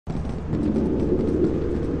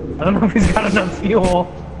I don't know if he's got enough fuel.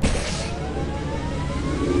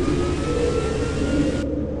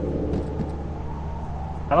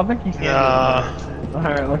 I don't think he can.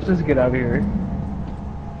 Alright, let's just get out of here.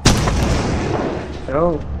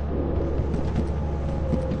 Oh.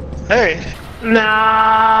 Hey!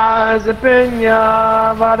 Nah,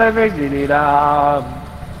 Zapinya, Vada Vigilida.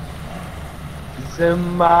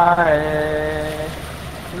 Zimbae.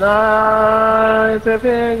 Nah,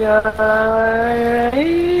 Zapinya.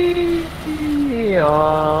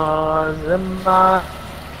 Zimbae.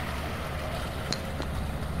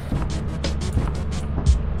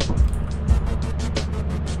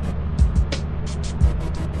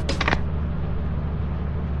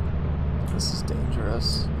 This is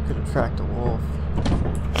dangerous. We could attract a wolf.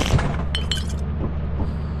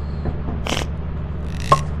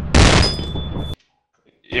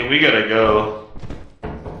 Yeah, we gotta go.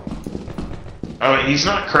 Oh, wait, he's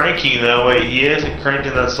not cranking though. Wait, he isn't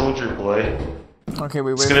cranking that soldier boy. Okay,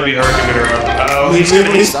 wait. It's gonna be hard to get around. Oh, he's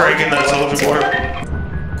cranking that soldier boy.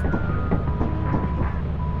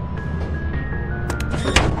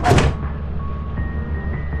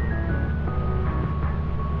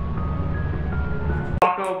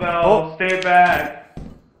 Taco Bell, stay back.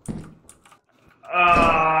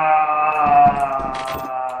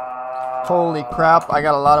 Holy crap, I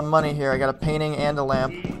got a lot of money here. I got a painting and a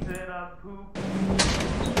lamp.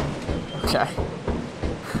 Okay.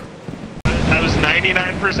 I was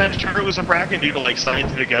 99% sure it was a bracken due to like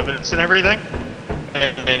scientific evidence and everything.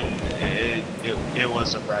 And it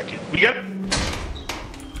was a bracken. We got it.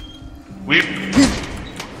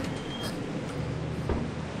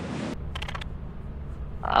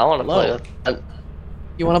 I want to play with.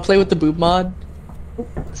 You want to play with the boob mod?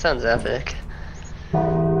 Sounds epic.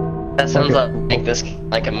 That sounds like this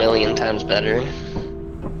like a million times better.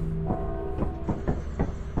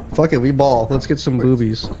 Fuck it, we ball. Let's get some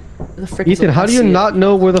boobies. The frick Ethan, how do you not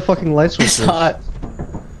know where the fucking light switch I is? saw it.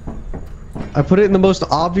 I put it in the most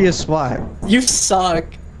obvious spot. You suck.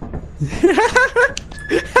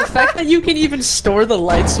 The fact that you can even store the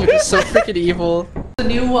light switch is so freaking evil. The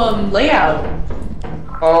new layout.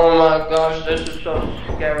 Oh my gosh, this is so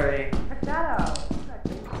scary. Check that out.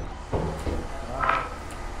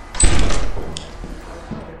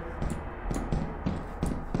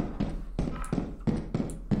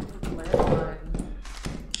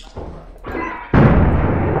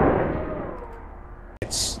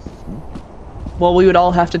 Well, we would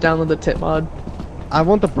all have to download the tit mod. I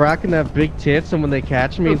want the bracken to have big tits, and when they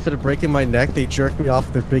catch me, instead of breaking my neck, they jerk me off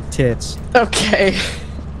with their big tits. Okay.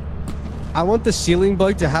 I want the ceiling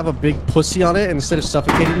bug to have a big pussy on it, and instead of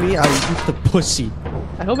suffocating me, I eat the pussy.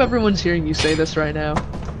 I hope everyone's hearing you say this right now.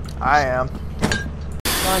 I am.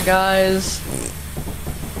 Come on, guys.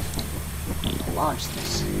 Launch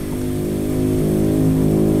this.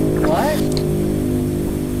 What?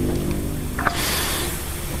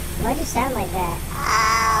 Why'd you sound like that?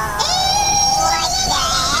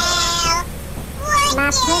 My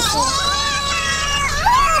pussy.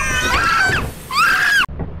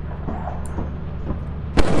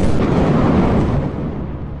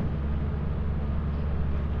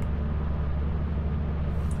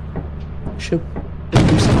 Should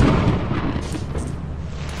do something.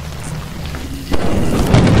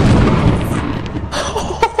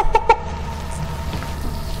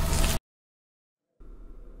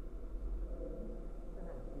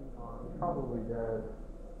 Probably dead.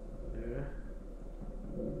 Yeah.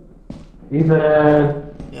 Ethan.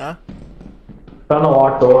 Yeah? Found a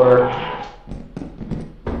locked door.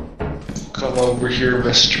 Come over here,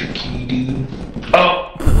 Mr. Key Dude.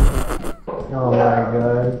 Oh! Oh my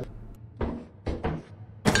god.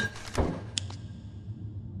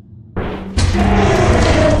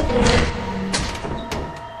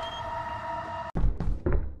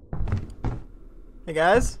 Hey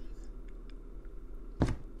guys?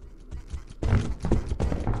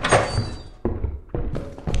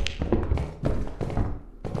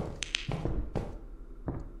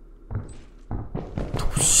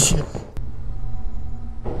 Oh shit.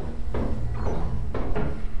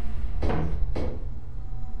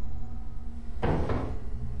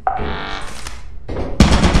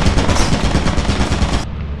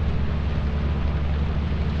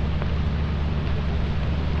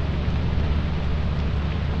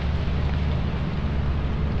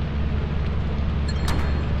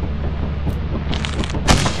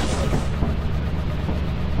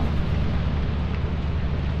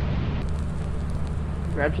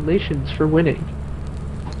 Congratulations for winning.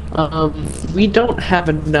 We don't have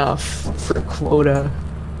enough for quota.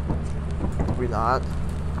 We not?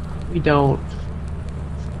 We don't.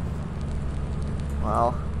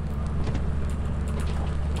 Well,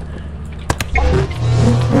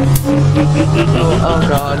 Oh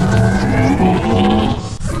god.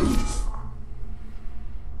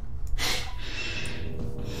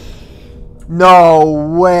 No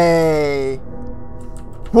way.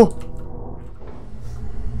 Whoa.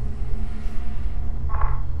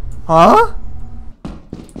 Huh?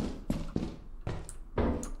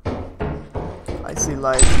 I see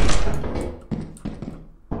light.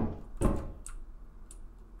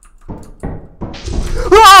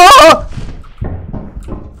 Ah!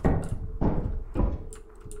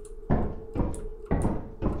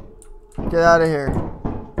 Get out of here.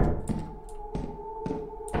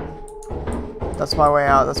 That's my way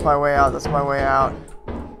out, that's my way out, that's my way out.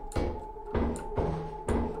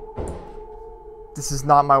 This is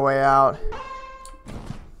not my way out.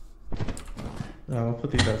 No, I'll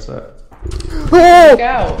put these outside. Look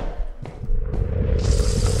out.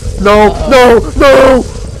 No, no, no!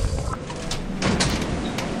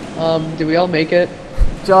 Did we all make it?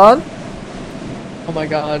 John? Oh my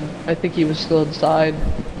god, I think he was still inside.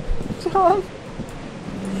 John?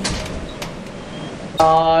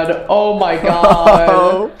 God, oh my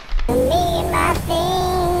god. Me and my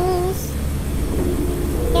things.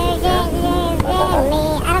 Me.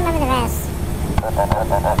 I don't remember the rest.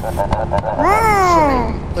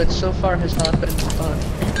 Whoa! But so far has not been fun.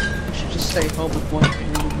 We should just stay home with one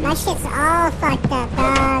thing. My shit's all fucked up,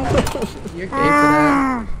 dog. You're gay for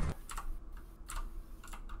that.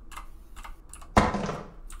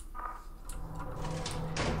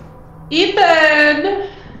 Ethan!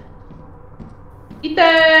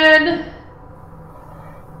 Ethan!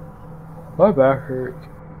 My back hurts.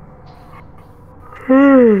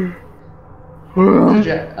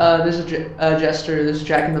 There's a Jester, there's a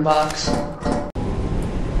Jack in the Box.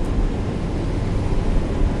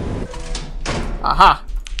 Aha!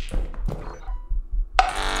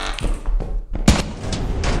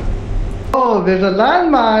 Oh, there's a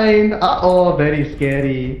landmine! Uh-oh, very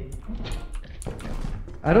scary.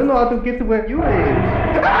 I don't know how to get to where you is.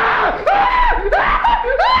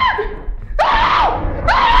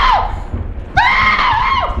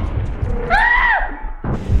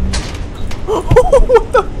 What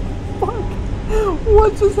the fuck?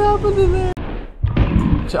 What just happened in there?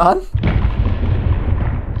 John?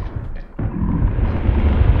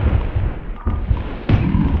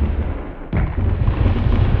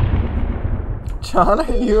 John,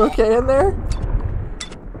 are you okay in there?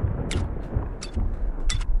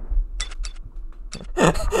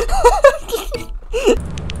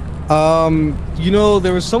 You know,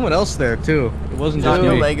 there was someone else there too. It wasn't just John,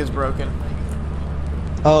 your me. leg is broken.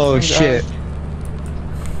 Oh shit.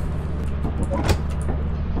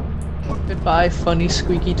 Goodbye, funny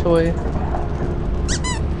squeaky toy.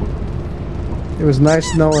 It was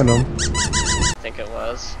nice knowing him. I think it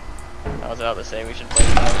was. I was about to say we should play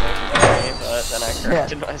the game, but then I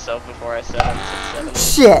corrected myself before I said it and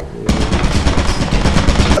said 7.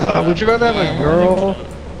 Shit! Would you rather have a girl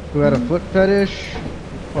who had a foot fetish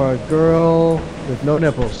or a girl with no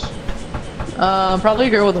nipples? Probably a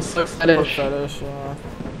girl with a foot fetish. Fetish, yeah.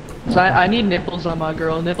 So I need nipples on my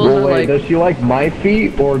girl. Nipples Well, are wait, like. does she like my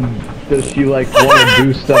feet or does she like want to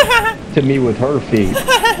do stuff to me with her feet?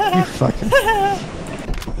 You fucking.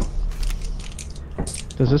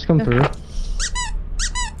 Does this come through?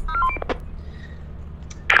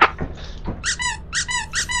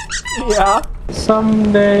 Yeah.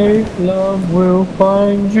 Someday love will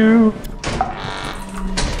find you.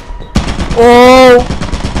 Oh!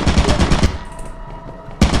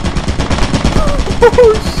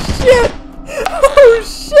 Oh shit! Oh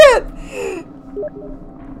shit!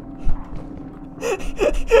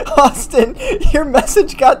 Austin, your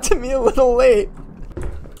message got to me a little late.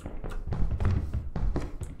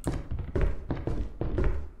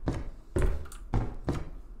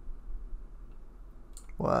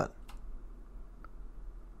 What?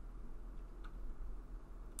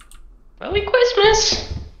 Merry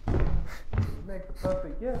Christmas! Make the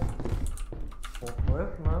perfect gift for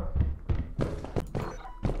Christmas.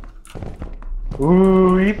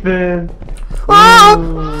 Ooh, Ethan. Ah!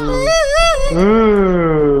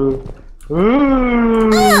 Ooh.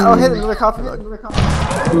 Ooh. Oh, hit another coffee. Another coffee.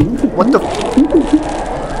 What the?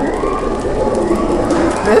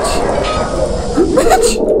 Mitch?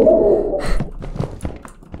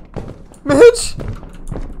 Mitch?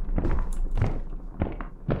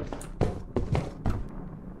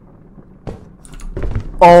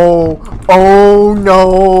 Oh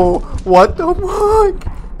no! What the fuck?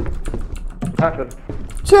 Happened.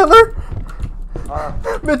 Chandler?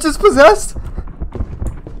 Mitch is possessed?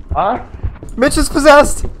 Huh? Mitch is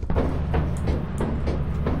possessed!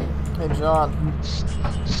 Hey John.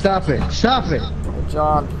 Stop it! Stop it! Hey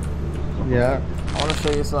John. Yeah. I want to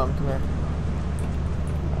show you something. Come here.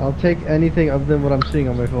 I'll take anything other than what I'm seeing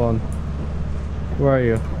on my phone. Where are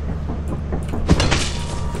you?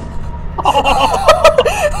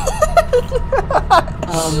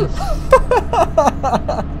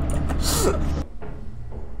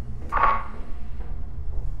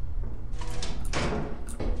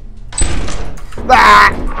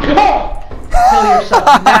 Kill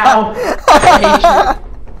yourself now. I hate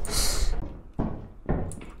you.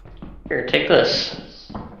 Here, take this.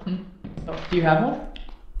 Oh, do you have one?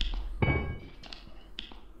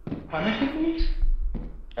 Why am I taking these?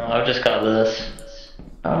 No, I've just got this.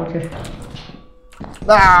 Oh, okay.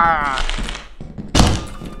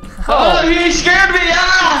 Oh, he scared me!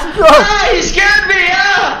 Ah! Ah, he scared me!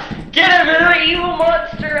 Ah! Get him, little evil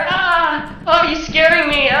monster! Ah! Oh, he's scaring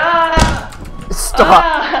me! Ah! Stop.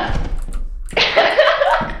 Ah!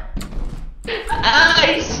 Ah,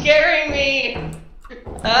 he's scaring me!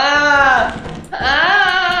 Ah!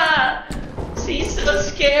 Ah! He's so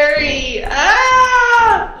scary!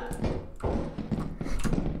 Ah!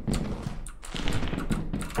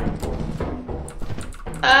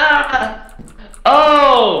 Ah!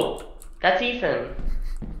 Oh! That's Ethan.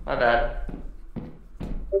 My bad.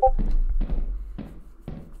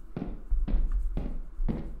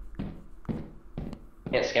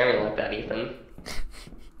 Can't scare me like that, Ethan.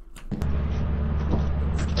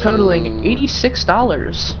 Totaling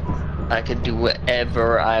 $86. I could do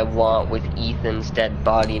whatever I want with Ethan's dead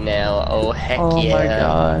body now. Oh, heck Oh yeah. my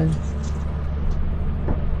god.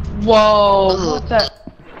 Whoa, what the?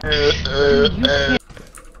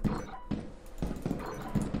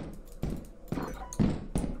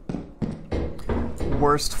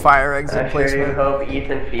 Worst fire exit I sure do placement. hope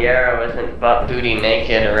Ethan Fiera wasn't butt booty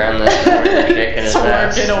naked around this chick in his So we're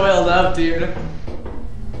ass. getting oiled up, dude.